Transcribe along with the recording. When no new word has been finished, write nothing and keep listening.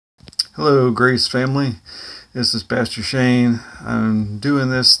Hello, Grace family. This is Pastor Shane. I'm doing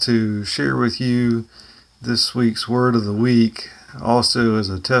this to share with you this week's Word of the Week, also as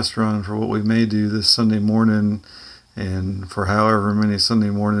a test run for what we may do this Sunday morning and for however many Sunday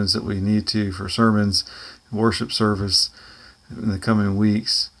mornings that we need to for sermons, worship service in the coming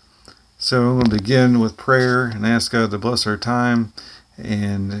weeks. So I'm going to begin with prayer and ask God to bless our time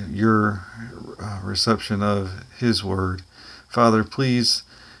and your reception of His Word. Father, please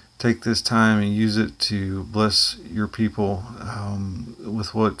take this time and use it to bless your people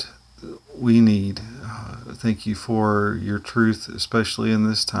with what we need. Thank you for your truth, especially in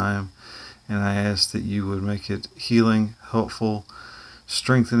this time. And I ask that you would make it healing, helpful,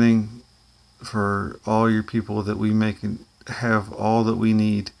 strengthening for all your people, that we may have all that we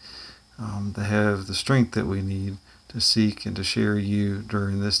need, to have the strength that we need to seek and to share you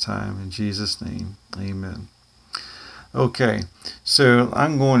during this time. In Jesus' name, amen. Okay, so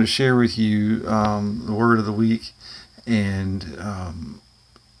I'm going to share with you the Word of the Week and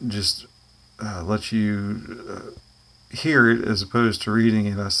just let you hear it as opposed to reading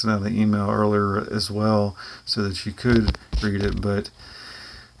it. I sent out an email earlier as well so that you could read it, but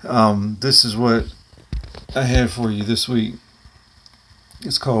this is what I have for you this week.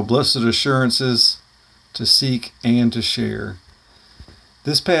 It's called Blessed Assurances to Seek and to Share.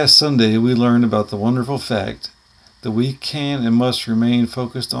 This past Sunday, we learned about the wonderful fact that we can and must remain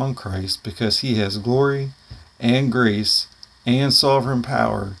focused on Christ because He has glory and grace and sovereign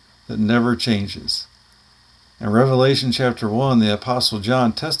power that never changes. In Revelation chapter 1, the Apostle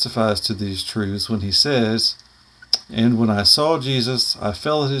John testifies to these truths when he says, "And when I saw Jesus, I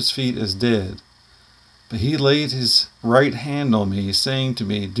fell at His feet as dead. But He laid His right hand on me, saying to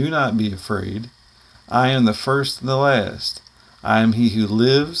me, 'Do not be afraid. I am the first and the last. I am He who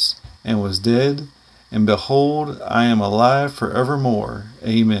lives and was dead, and behold, I am alive forevermore.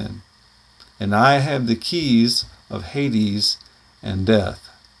 Amen. And I have the keys of Hades and death.'"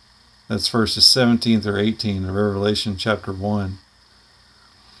 That's verses 17 through 18 of Revelation chapter 1.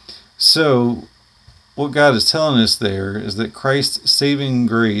 So, what God is telling us there is that Christ's saving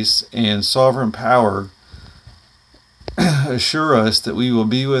grace and sovereign power assure us that we will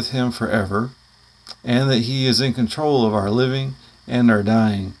be with Him forever, and that He is in control of our living and our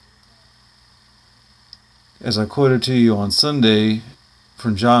dying. As I quoted to you on Sunday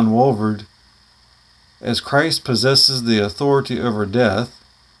from John Walvoord, as Christ possesses the authority over death,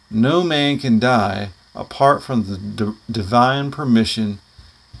 no man can die apart from the divine permission,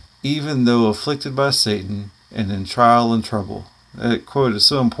 even though afflicted by Satan and in trial and trouble. That quote is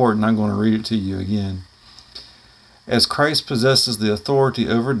so important, I'm going to read it to you again. As Christ possesses the authority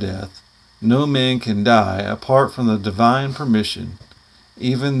over death, no man can die apart from the divine permission,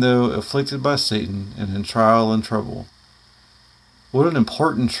 even though afflicted by Satan and in trial and trouble. What an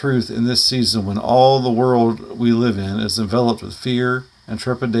important truth in this season when all the world we live in is enveloped with fear and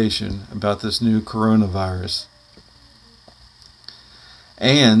trepidation about this new coronavirus.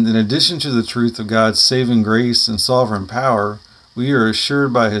 And in addition to the truth of God's saving grace and sovereign power, we are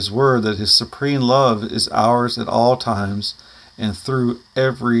assured by His Word that His supreme love is ours at all times and through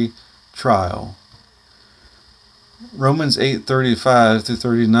every trial. Romans 8:35 through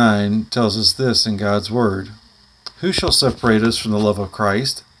 39 tells us this in God's Word. "Who shall separate us from the love of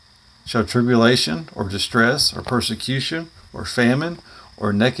Christ? Shall tribulation, or distress, or persecution, or famine,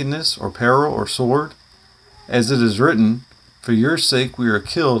 or nakedness, or peril, or sword? As it is written, for your sake we are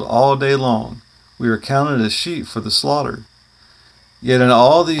killed all day long. We are counted as sheep for the slaughter. Yet in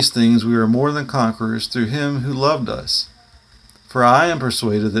all these things we are more than conquerors through Him who loved us. For I am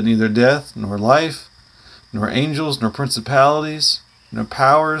persuaded that neither death, nor life, nor angels, nor principalities, nor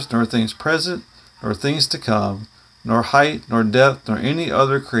powers, nor things present, nor things to come, nor height, nor depth, nor any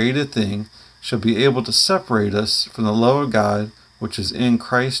other created thing shall be able to separate us from the love of God which is in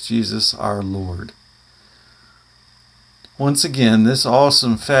Christ Jesus our Lord." Once again, this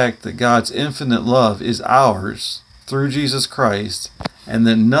awesome fact that God's infinite love is ours through Jesus Christ, and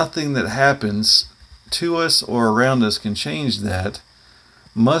that nothing that happens to us or around us can change that,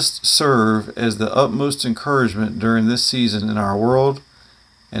 must serve as the utmost encouragement during this season in our world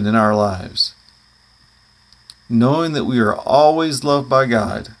and in our lives. Knowing that we are always loved by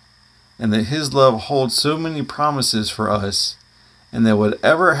God, and that His love holds so many promises for us, and that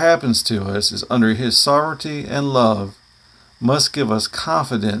whatever happens to us is under His sovereignty and love, must give us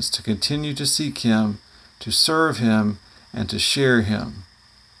confidence to continue to seek Him, to serve Him, and to share Him.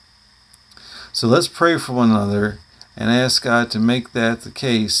 So let's pray for one another and ask God to make that the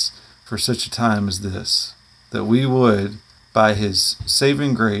case for such a time as this, that we would, by His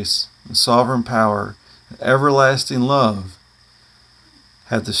saving grace and sovereign power and everlasting love,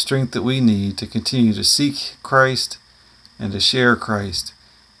 have the strength that we need to continue to seek Christ and to share Christ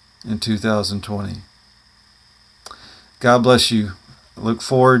in 2020. God bless you. I look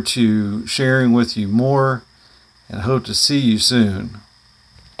forward to sharing with you more and hope to see you soon.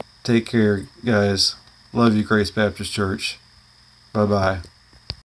 Take care, guys. Love you, Grace Baptist Church. Bye-bye.